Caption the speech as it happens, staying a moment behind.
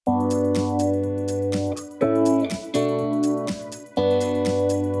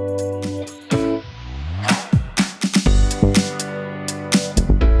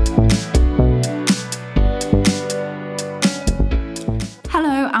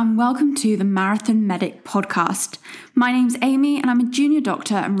and welcome to the Marathon Medic podcast. My name's Amy and I'm a junior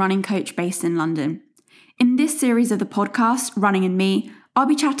doctor and running coach based in London. In this series of the podcast, Running and Me, I'll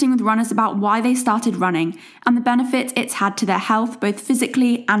be chatting with runners about why they started running and the benefits it's had to their health, both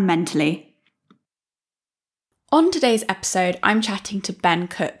physically and mentally. On today's episode, I'm chatting to Ben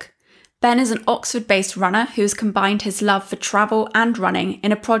Cook. Ben is an Oxford-based runner who has combined his love for travel and running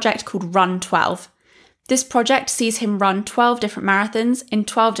in a project called Run 12. This project sees him run 12 different marathons in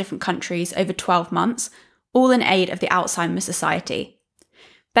 12 different countries over 12 months, all in aid of the Alzheimer's Society.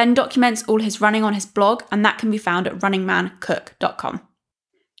 Ben documents all his running on his blog, and that can be found at runningmancook.com.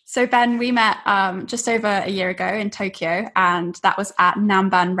 So Ben, we met just over a year ago in Tokyo, and that was at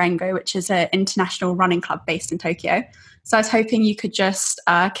Namban Rengo, which is an international running club based in Tokyo. So I was hoping you could just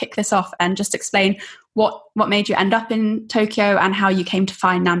kick this off and just explain what made you end up in Tokyo and how you came to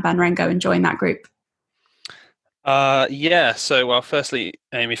find Namban Rengo and join that group. So firstly,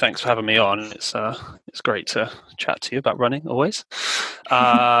 Amy, thanks for having me on. It's great to chat to you about running always. So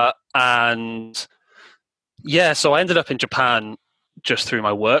I ended up in Japan just through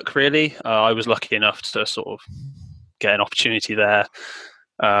my work, really. I was lucky enough to sort of get an opportunity there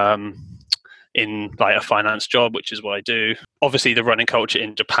in like a finance job, which is what I do. Obviously, the running culture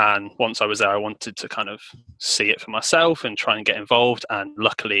in Japan, once I was there, I wanted to kind of see it for myself and try and get involved. And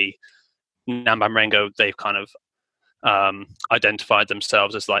luckily, Namban Rengo, they've kind of identified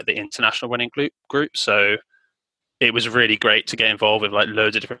themselves as like the international running group. So it was really great to get involved with like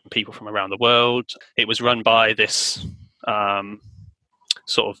loads of different people from around the world. It was run by this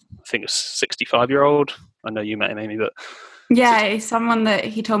sort of, I think it's 65-year-old. I know you met him, Amy, but yeah, someone that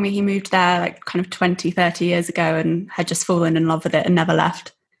he told me he moved there like kind of 20, 30 years ago and had just fallen in love with it and never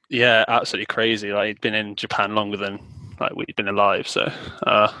left. Yeah, absolutely crazy. Like he'd been in Japan longer than like we'd been alive. So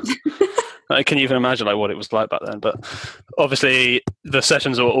I can even imagine like what it was like back then. But obviously the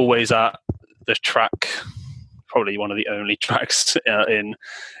sessions are always at the track, probably one of the only tracks in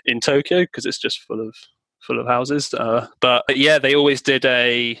Tokyo because it's just full of houses. But yeah, they always did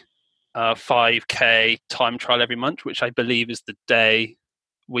a 5K time trial every month, which I believe is the day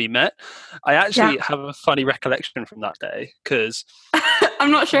we met. I actually have a funny recollection from that day because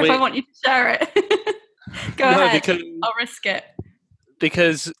I'm not sure if I want you to share it. Go ahead. I'll risk it.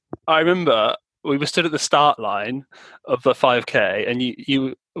 Because I remember we were stood at the start line of the 5K,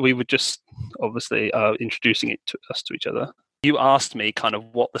 and we were just obviously introducing us to each other. You asked me kind of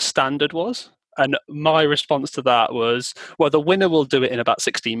what the standard was, and my response to that was, "Well, the winner will do it in about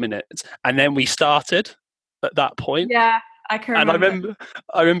 16 minutes." And then we started at that point. Yeah, I can remember. And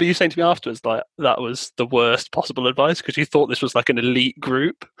I remember you saying to me afterwards, like that was the worst possible advice because you thought this was like an elite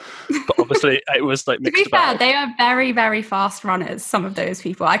group, but obviously it was like mixed. To be fair, they are very, very fast runners. Some of those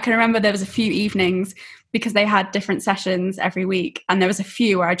people, I can remember there was a few evenings because they had different sessions every week, and there was a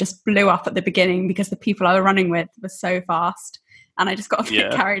few where I just blew up at the beginning because the people I was running with were so fast, and I just got a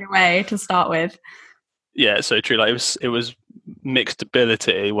bit carried away to start with. Yeah, so true. Like it was mixed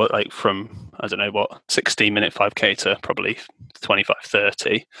ability, like from 16-minute 5K to probably 25,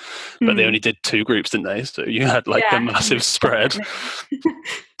 30. But they only did two groups, didn't they? So you had like the massive spread.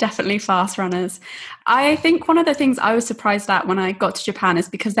 Definitely fast runners. I think one of the things I was surprised at when I got to Japan is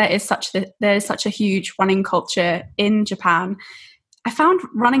because there is such a huge running culture in Japan. I found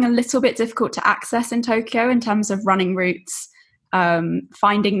running a little bit difficult to access in Tokyo in terms of running routes.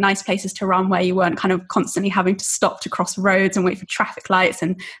 Finding nice places to run where you weren't kind of constantly having to stop to cross roads and wait for traffic lights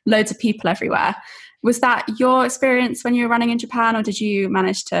and loads of people everywhere. Was that your experience when you were running in Japan, or did you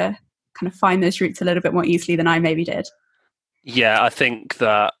manage to kind of find those routes a little bit more easily than I maybe did? Yeah, I think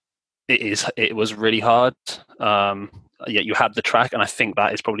that it was really hard. You had the track, and I think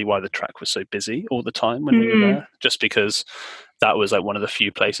that is probably why the track was so busy all the time when we were there, just because that was like one of the few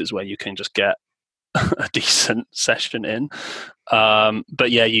places where you can just get a decent session in.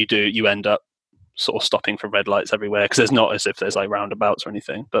 But yeah, you end up sort of stopping for red lights everywhere because there's not as if there's like roundabouts or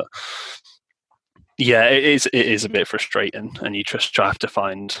anything. But yeah, it is a bit frustrating, and you just have to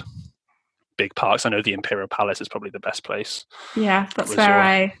find big parks. I know the Imperial Palace is probably the best place. Yeah, that's where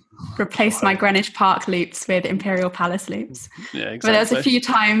I replaced my Greenwich Park loops with Imperial Palace loops. Yeah, exactly. But there was a few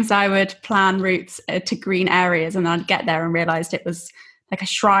times I would plan routes to green areas, and then I'd get there and realised it was like a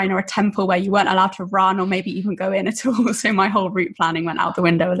shrine or a temple where you weren't allowed to run or maybe even go in at all. So my whole route planning went out the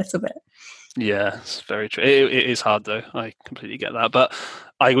window a little bit. Yeah, it's very true. It is hard though. I completely get that. But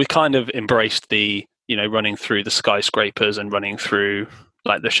we kind of embraced the, running through the skyscrapers and running through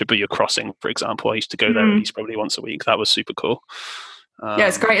like the Shibuya crossing, for example. I used to go there at least probably once a week. That was super cool. Yeah,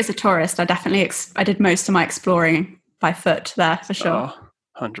 it's great as a tourist. I did most of my exploring by foot there for sure.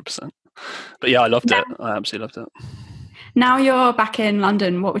 100%. But yeah, I loved it. I absolutely loved it. Now you're back in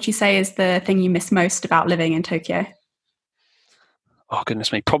London, what would you say is the thing you miss most about living in Tokyo? Oh,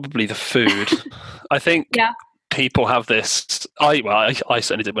 goodness me, probably the food. I think Yeah. people have this. I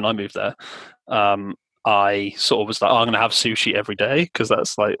certainly did when I moved there. I sort of was like, oh, I'm going to have sushi every day because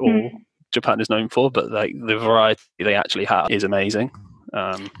that's like all Japan is known for. But like the variety they actually have is amazing.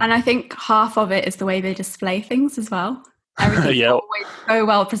 And I think half of it is the way they display things as well. Everything's always so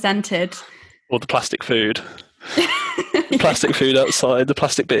well presented. Or the plastic food. The plastic food outside, the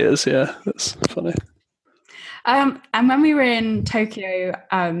plastic beers. Yeah, that's funny. And when we were in Tokyo,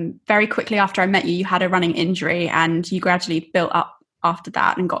 very quickly after I met you, you had a running injury and you gradually built up after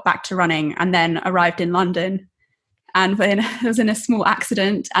that and got back to running, and then arrived in London and was in a small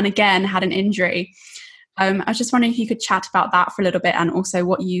accident and again had an injury. I was just wondering if you could chat about that for a little bit, and also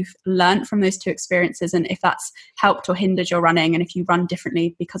what you've learned from those two experiences and if that's helped or hindered your running and if you run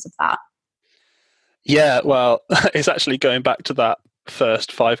differently because of that. Yeah, well, it's actually going back to that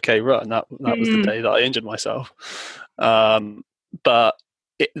first 5K run. That was the day that I injured myself. But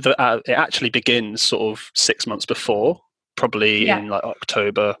it actually begins sort of 6 months before, probably in like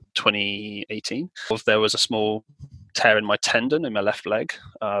October 2018. There was a small tear in my tendon in my left leg,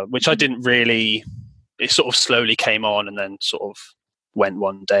 which I didn't really. It sort of slowly came on and then sort of went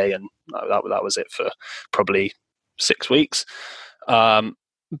one day, and that was it for probably 6 weeks.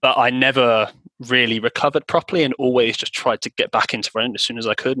 But I never really recovered properly and always just tried to get back into running as soon as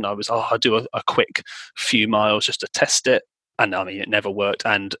I could. And I was, I'll do a quick few miles just to test it. And I mean, it never worked.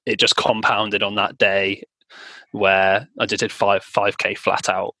 And it just compounded on that day where I did 5K flat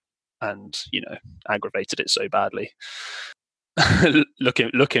out and, aggravated it so badly.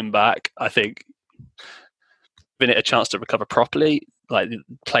 Looking back, I think giving it a chance to recover properly, like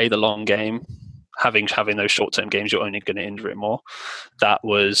play the long game, having those short-term games, you're only going to injure it more. That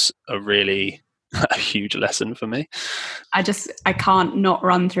was a huge lesson for me. I can't not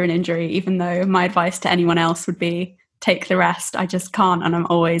run through an injury, even though my advice to anyone else would be take the rest. I just can't, and I'm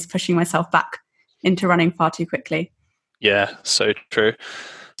always pushing myself back into running far too quickly. Yeah, so true.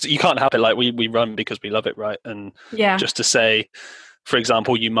 So you can't help it. Like we run because we love it, right? And just to say, for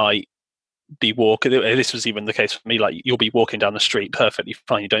example, you might be walking, this was even the case for me, like you'll be walking down the street perfectly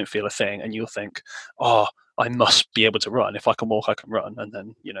fine, you don't feel a thing, and you'll think, oh, I must be able to run. If I can walk, I can run. And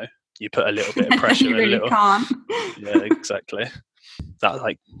then you put a little bit of pressure. You really can't. Yeah, exactly.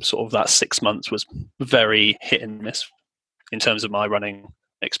 That 6 months was very hit and miss in terms of my running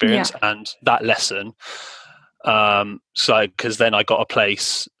experience, and that lesson. Because then I got a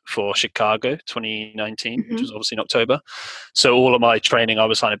place for Chicago 2019, which was obviously in October. So all of my training I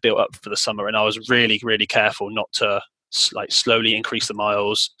was kind of built up for the summer, and I was really, really careful not to slowly increase the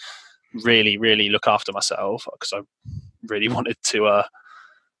miles, really, really look after myself, because I really wanted to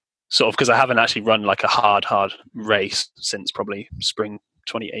because I haven't actually run like a hard race since probably spring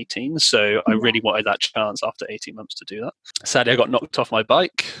 2018. So I really wanted that chance after 18 months to do that. Sadly, I got knocked off my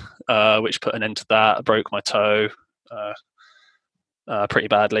bike, which put an end to that. I broke my toe pretty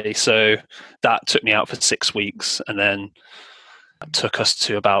badly. So that took me out for 6 weeks, and then took us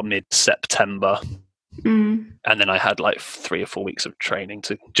to about mid-September. And then I had like 3 or 4 weeks of training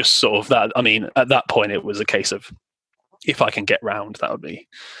to just sort of that. I mean, at that point, it was a case of if I can get round, that would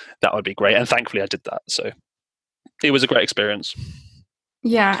be great. And thankfully, I did that. So it was a great experience.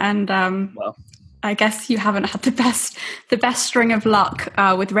 Yeah, and I guess you haven't had the best string of luck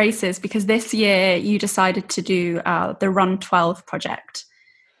with races, because this year you decided to do the Run 12 project,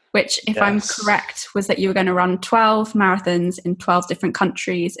 which, if I'm correct, was that you were going to run 12 marathons in 12 different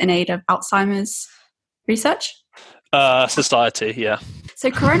countries in aid of Alzheimer's research? Society, yeah. So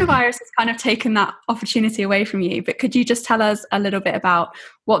coronavirus has kind of taken that opportunity away from you, but could you just tell us a little bit about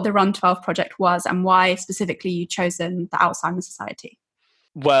what the Run 12 project was and why specifically you'd chosen the Alzheimer's Society?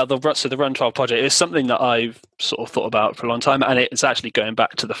 Well, the Run 12 project is something that I've sort of thought about for a long time, and it's actually going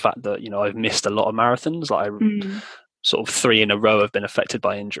back to the fact that I've missed a lot of marathons. Like sort of 3 in a row have been affected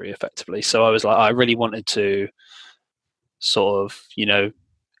by injury, effectively. So I was like, I really wanted to sort of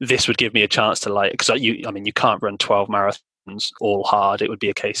this would give me a chance to because you can't run 12 marathons all hard. It would be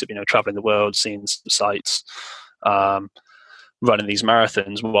a case of traveling the world, seeing sights, running these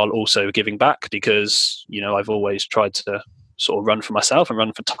marathons while also giving back, because I've always tried to sort of run for myself and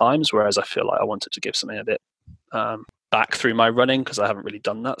run for times, whereas I feel like I wanted to give something a bit back through my running, because I haven't really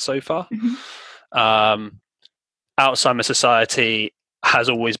done that so far. Alzheimer's Society has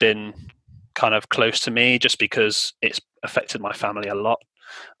always been kind of close to me, just because it's affected my family a lot.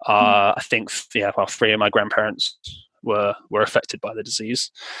 I think 3 of my grandparents were affected by the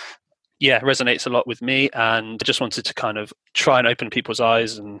disease. It resonates a lot with me, and I just wanted to kind of try and open people's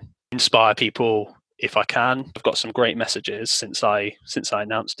eyes and inspire people if I can. I've got some great messages since I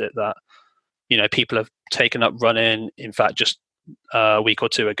announced it that, you know, people have taken up running. In fact, just a week or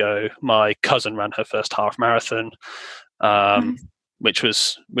two ago, my cousin ran her first half marathon, which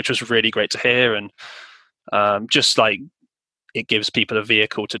was really great to hear. And just like, it gives people a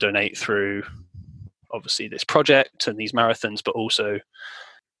vehicle to donate through, obviously, this project and these marathons, but also,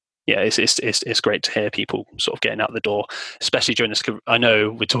 yeah, it's great to hear people sort of getting out the door, especially during this. I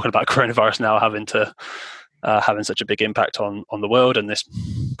know we're talking about coronavirus now having such a big impact on the world and this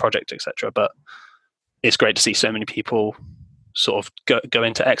project, etc. But it's great to see so many people sort of go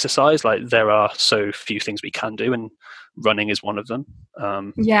into exercise. Like, there are so few things we can do, and running is one of them.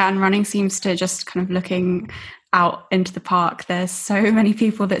 And running seems to, just kind of looking out into the park, there's so many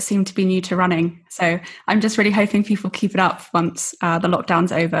people that seem to be new to running. So I'm just really hoping people keep it up once the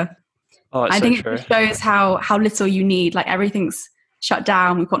lockdown's over. I think it shows how little you need. Like, everything's shut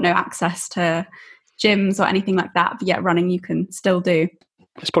down. We've got no access to gyms or anything like that. But yet running you can still do.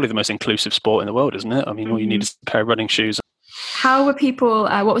 It's probably the most inclusive sport in the world, isn't it? I mean, all you need is a pair of running shoes. How were people,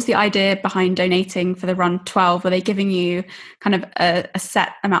 what was the idea behind donating for the Run 12? Were they giving you kind of a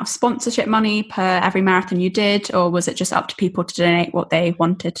set amount of sponsorship money per every marathon you did, or was it just up to people to donate what they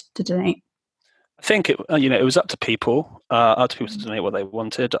wanted to donate? I think it was up to people to donate what they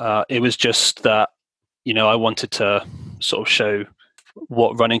wanted. It was just that, you know, I wanted to sort of show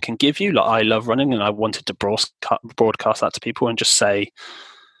what running can give you. Like, I love running, and I wanted to broadcast that to people and just say,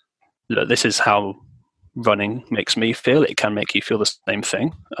 look, this is how running makes me feel. It can make you feel the same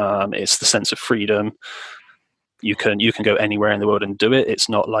thing. It's the sense of freedom. You can go anywhere in the world and do it. It's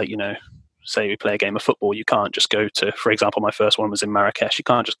not like, you know, say we play a game of football, you can't just go to, for example, my first one was in Marrakesh. You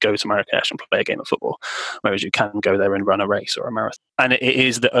can't just go to Marrakesh and play a game of football, whereas you can go there and run a race or a marathon. And it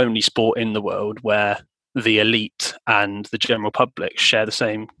is the only sport in the world where the elite and the general public share the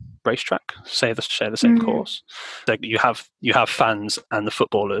same racetrack, share the same course. So you have fans and the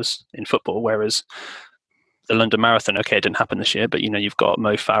footballers in football, whereas the London Marathon, okay, it didn't happen this year, but, you know, you've got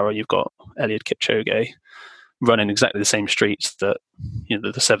Mo Farah, you've got Eliud Kipchoge running exactly the same streets that, you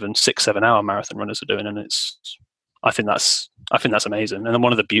know, the 6-7 hour marathon runners are doing, and I think that's amazing, and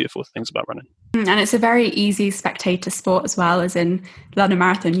one of the beautiful things about running. And it's a very easy spectator sport as well, as in London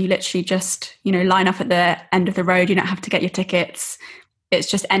Marathon. You literally just, you know, line up at the end of the road. You don't have to get your tickets. It's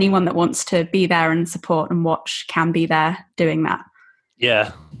just anyone that wants to be there and support and watch can be there doing that.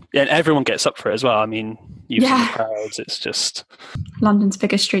 Yeah, and everyone gets up for it as well. I mean, you've seen the crowds. It's just London's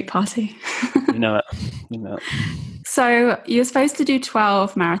biggest street party. You know it. So you were supposed to do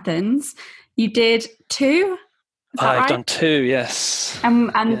 12 marathons. You did 2? I've done 2, yes.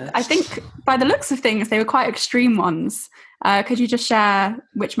 And yes. I think by the looks of things, they were quite extreme ones. Could you just share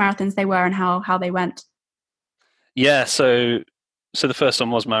which marathons they were and how they went? Yeah, so the first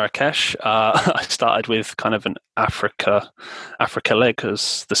one was Marrakesh. I started with kind of an Africa leg,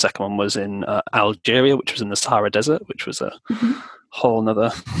 because the second one was in Algeria, which was in the Sahara Desert, which was a whole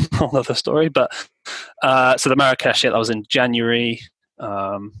nother story. But so the Marrakesh, that was in January.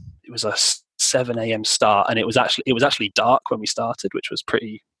 It was a 7 a.m. start, and it was actually dark when we started, which was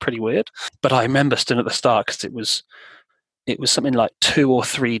pretty weird. But I remember stood at the start, because it was something like 2 or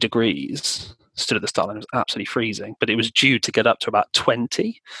 3 degrees. Stood at the start line, it was absolutely freezing, but it was due to get up to about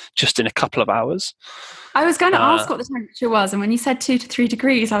 20 just in a couple of hours. I was going to ask what the temperature was, and when you said 2 to 3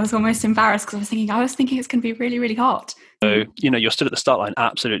 degrees, I was almost embarrassed, because I was thinking it's going to be really, really hot. So, you know, you're stood at the start line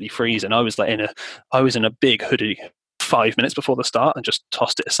absolutely freezing. I was in a big hoodie 5 minutes before the start and just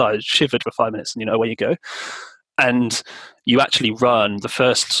tossed it aside, shivered for 5 minutes, and, you know, away you go. And you actually run the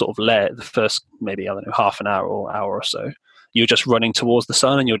first sort of leg, the first maybe, I don't know, half an hour or hour or so. You're just running towards the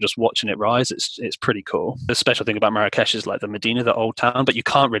sun and you're just watching it rise. It's pretty cool. The special thing about Marrakesh is like the Medina, the old town, but you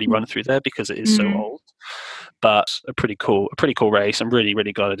can't really run through there because it is so old. But a pretty cool race. I'm really,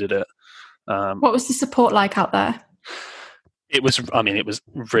 really glad I did it. What was the support like out there? It was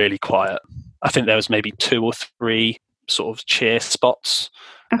really quiet. I think there was maybe 2 or 3 sort of cheer spots,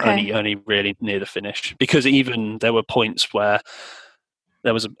 only really near the finish, because even there were points where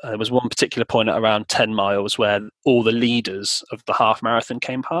there was one particular point at around 10 miles where all the leaders of the half marathon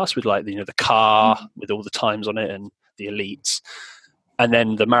came past with, like, you know, the car with all the times on it and the elites, and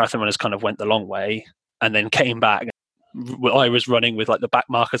then the marathon runners kind of went the long way and then came back. I was running with like the back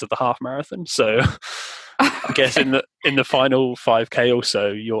markers of the half marathon, so I guess in the final 5K or so,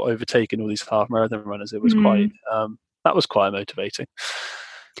 you're overtaking all these half marathon runners. It was quite that was quite motivating.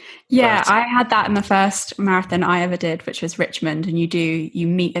 Yeah, I had that in the first marathon I ever did, which was Richmond, and you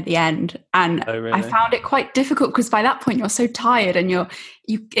meet at the end, and really? I found it quite difficult because by that point you're so tired and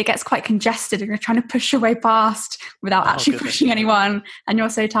it gets quite congested and you're trying to push your way past without actually pushing anyone, and you're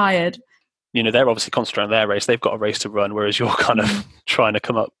so tired. they're obviously concentrating on their race. They've got a race to run, whereas you're kind of trying to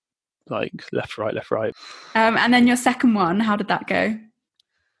come up like left, right. And then your second one, how did that go?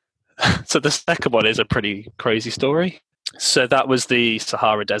 So the second one is a pretty crazy story. So that was the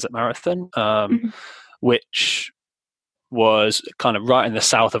Sahara Desert Marathon, which was kind of right in the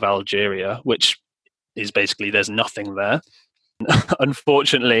south of Algeria, which is basically there's nothing there.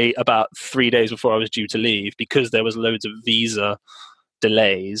 Unfortunately, about 3 days before I was due to leave, because there was loads of visa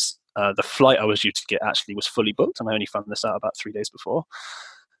delays, the flight I was due to get actually was fully booked, and I only found this out about 3 days before.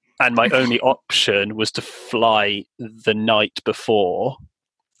 And my only option was to fly the night before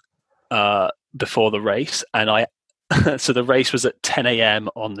the race, and so the race was at 10 a.m.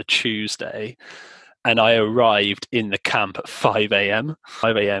 on the Tuesday, and I arrived in the camp at 5 a.m.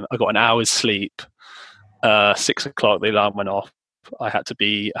 I got an hour's sleep. 6 o'clock, the alarm went off. I had to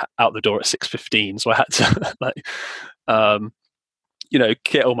be out the door at 6:15, so I had to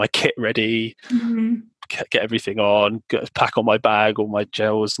get all my kit ready, get everything on, pack on my bag, all my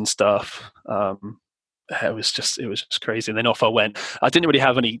gels and stuff. It was just crazy. And then off I went. I didn't really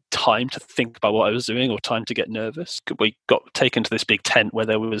have any time to think about what I was doing or time to get nervous. We got taken to this big tent where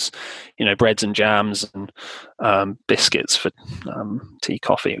there was, breads and jams and biscuits for tea,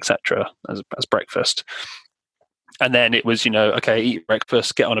 coffee, etc. as breakfast. And then it was, okay, eat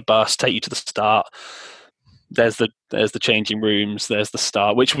breakfast, get on a bus, take you to the start. There's the changing rooms. There's the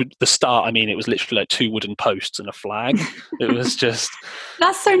start. It was literally like 2 wooden posts and a flag. It was just.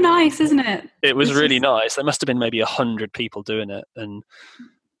 That's so nice, isn't it? It was really nice. There must have been maybe 100 people doing it, and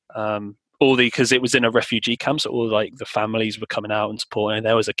because it was in a refugee camp, so all like the families were coming out and supporting. And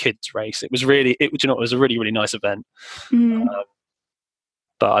there was a kids race. It was a really really nice event.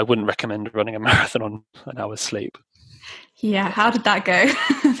 But I wouldn't recommend running a marathon on an hour's sleep. Yeah, how did that go?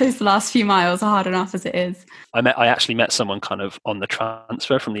 Those last few miles are hard enough as it is. I actually met someone kind of on the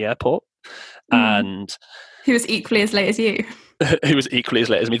transfer from the airport, and who was equally as late as you. Who was equally as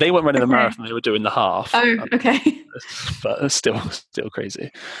late as me. They weren't running the marathon; they were doing the half. Oh, okay. But still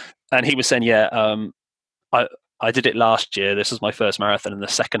crazy. And he was saying, I did it last year. This is my first marathon, and the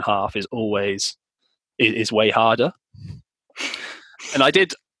second half is way harder. And I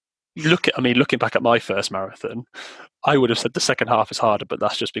did looking back at my first marathon, I would have said the second half is harder, but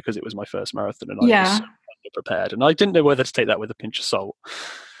that's just because it was my first marathon and I was so underprepared. And I didn't know whether to take that with a pinch of salt.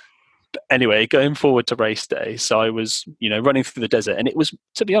 But anyway, going forward to race day, so I was, running through the desert, and it was,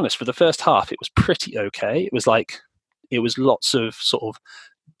 to be honest, for the first half, it was pretty okay. It was lots of sort of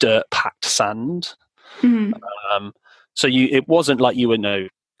dirt-packed sand. So it wasn't like you were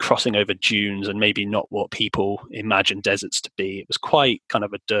crossing over dunes and maybe not what people imagine deserts to be. It was quite kind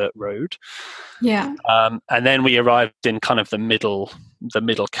of a dirt road. Yeah. And then we arrived in kind of the middle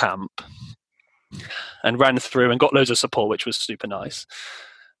camp and ran through and got loads of support, which was super nice.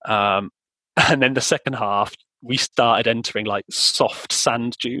 And then the second half, we started entering like soft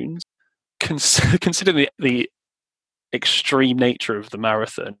sand dunes. Considering the extreme nature of the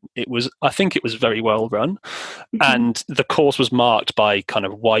marathon, I think it was very well run, and the course was marked by kind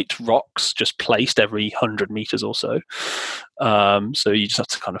of white rocks just placed every 100 meters or so. So you just have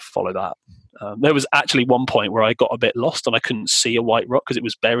to kind of follow that. There was actually one point where I got a bit lost and I couldn't see a white rock because it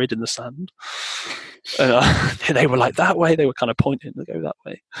was buried in the sand. And they were like, that way. They were kind of pointing to go that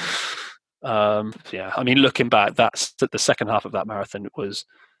way. Looking back, that's the second half of that marathon was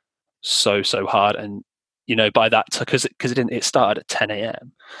so hard. And by that, because it started at 10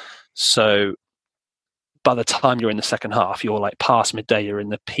 a.m. So by the time you're in the second half, you're like past midday, you're in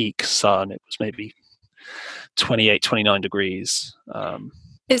the peak sun. It was maybe 28, 29 degrees.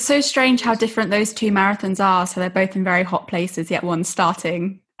 It's so strange how different those two marathons are. So they're both in very hot places, yet one's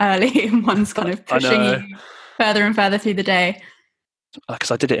starting early and one's kind of pushing you further and further through the day. Because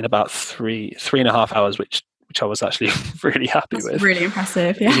I did it in about 3.5 hours, which I was actually really happy with. That's really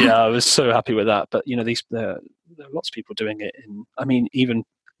impressive. Yeah. Yeah, I was so happy with that. But there are lots of people doing it even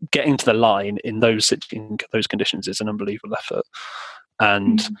getting to the line in those conditions is an unbelievable effort.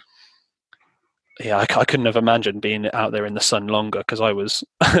 And I couldn't have imagined being out there in the sun longer because I was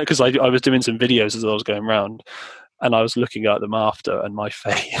doing some videos as I was going around, and I was looking at them after, and my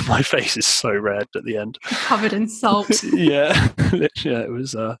face is so red at the end, covered in salt. Yeah,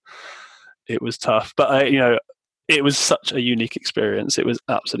 it was tough, but it was such a unique experience. It was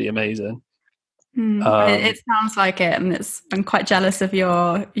absolutely amazing. It sounds like it, and I'm quite jealous of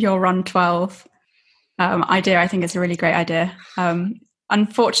your Run 12 idea. I think it's a really great idea.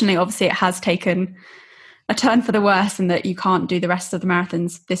 Unfortunately, obviously, it has taken a turn for the worse, and that you can't do the rest of the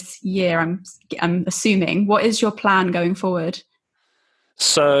marathons this year. I'm assuming. What is your plan going forward?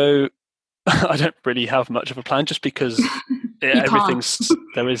 So I don't really have much of a plan, just because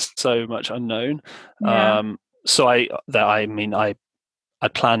there is so much unknown. Yeah. So I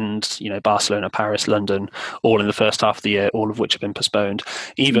planned, Barcelona, Paris, London, all in the first half of the year, all of which have been postponed.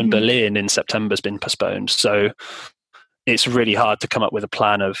 Even Berlin in September has been postponed. So it's really hard to come up with a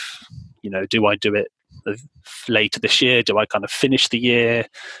plan of, do I do it later this year? Do I kind of finish the year?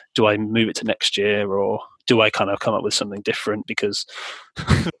 Do I move it to next year? Or do I kind of come up with something different? Because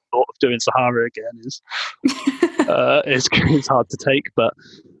the thought of doing Sahara again is hard to take, but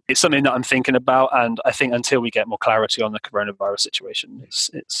it's something that I'm thinking about. And I think until we get more clarity on the coronavirus situation,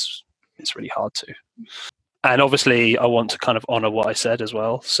 it's really hard to. And obviously I want to kind of honor what I said as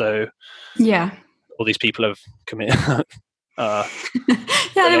well. So yeah, all these people have committed.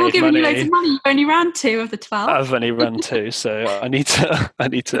 They've all given you loads of money. You only ran 2 of the 12. I've only run 2, so I need to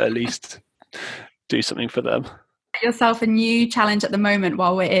at least do something for them. Yourself a new challenge at the moment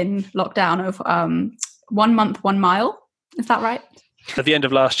while we're in lockdown of 1 month, 1 mile. Is that right? At the end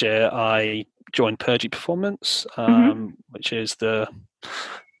of last year, I joined Purgey Performance, which is the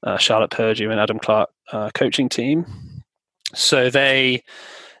Charlotte Purdue and Adam Clark coaching team. So they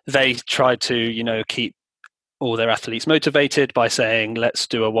tried to keep all their athletes motivated by saying, let's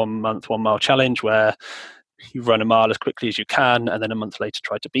do a 1 month, 1 mile challenge where you run a mile as quickly as you can, and then a month later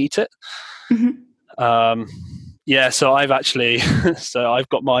try to beat it. So I've actually, I've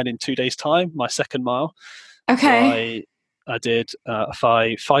got mine in 2 days' time, my second mile. Okay. So I did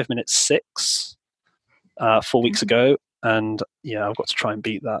 5 minutes 6 4 weeks ago, and I've got to try and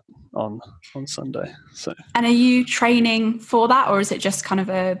beat that on Sunday. So. And are you training for that, or is it just kind of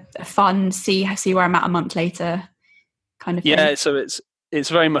a fun see where I'm at a month later kind of thing? Yeah, so it's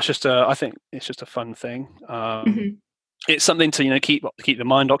very much just I think it's just a fun thing. It's something to keep the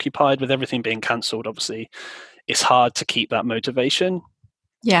mind occupied. With everything being cancelled, obviously it's hard to keep that motivation.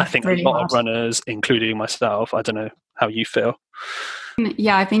 Yeah, I think really a lot of runners, including myself, I don't know how you feel.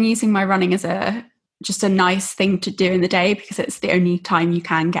 Yeah, I've been using my running as just a nice thing to do in the day because it's the only time you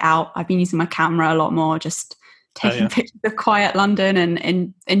can get out. I've been using my camera a lot more, just taking pictures of quiet London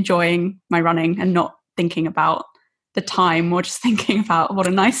and enjoying my running and not thinking about the time, or just thinking about what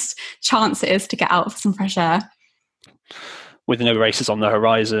a nice chance it is to get out for some fresh air. With no races on the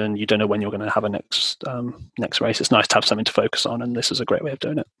horizon, you don't know when you're going to have a next race. It's nice to have something to focus on, and this is a great way of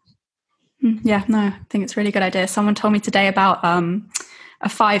doing it. Yeah, no, I think it's a really good idea. Someone told me today about a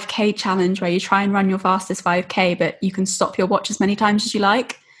 5K challenge where you try and run your fastest 5K, but you can stop your watch as many times as you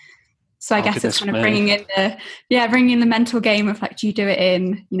like. So I guess it's kind of bringing in the mental game of like, do you do it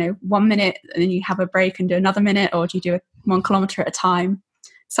in 1 minute and then you have a break and do another minute, or do you do it 1 kilometer at a time?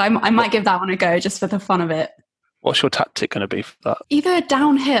 So I might give that one a go just for the fun of it. What's your tactic going to be for that? Either a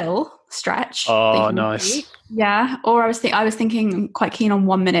downhill stretch. Oh, nice. Yeah. Or I was thinking I'm quite keen on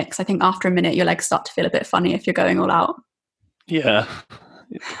 1 minute, because I think after a minute your legs start to feel a bit funny if you're going all out. Yeah.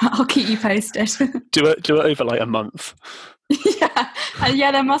 I'll keep you posted. Do it over like a month.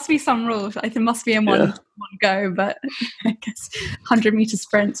 Yeah, there must be some rules. There must be in one go, but I guess 100-meter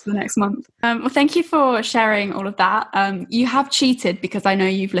sprints for the next month. Well, thank you for sharing all of that. You have cheated because I know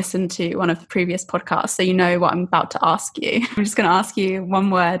you've listened to one of the previous podcasts, so you know what I'm about to ask you. I'm just going to ask you one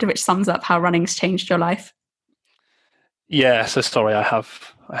word which sums up how running's changed your life. Yeah, so sorry, I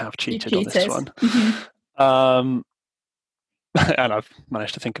have cheated on this one. And I've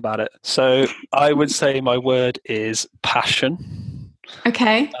managed to think about it. So I would say my word is passion.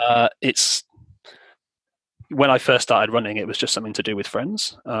 Okay. It's when I first started running, it was just something to do with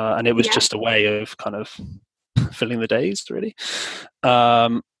friends, and it was just a way of kind of filling the days, really.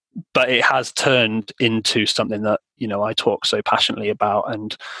 But it has turned into something that I talk so passionately about,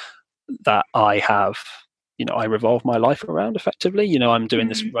 and that I have I revolve my life around effectively. I'm doing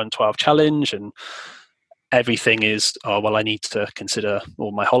this Run 12 challenge, and everything is, I need to consider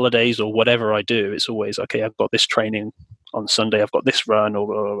all my holidays or whatever I do. It's always, okay, I've got this training on Sunday, I've got this run, or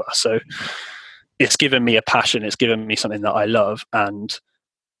blah, blah, blah. So it's given me a passion. It's given me something that I love, and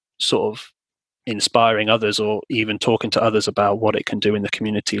sort of inspiring others, or even talking to others about what it can do in the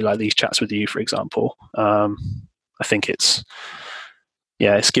community, like these chats with you, for example. I think it's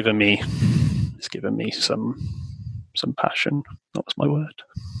given me some passion. That was my word.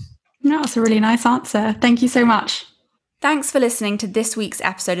 No, that's a really nice answer. Thank you so much. Thanks for listening to this week's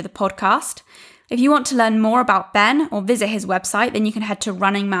episode of the podcast. If you want to learn more about Ben or visit his website, then you can head to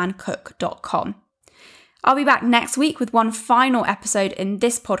runningmancook.com. I'll be back next week with one final episode in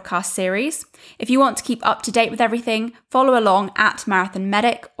this podcast series. If you want to keep up to date with everything, follow along at Marathon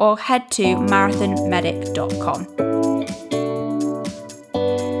Medic or head to marathonmedic.com.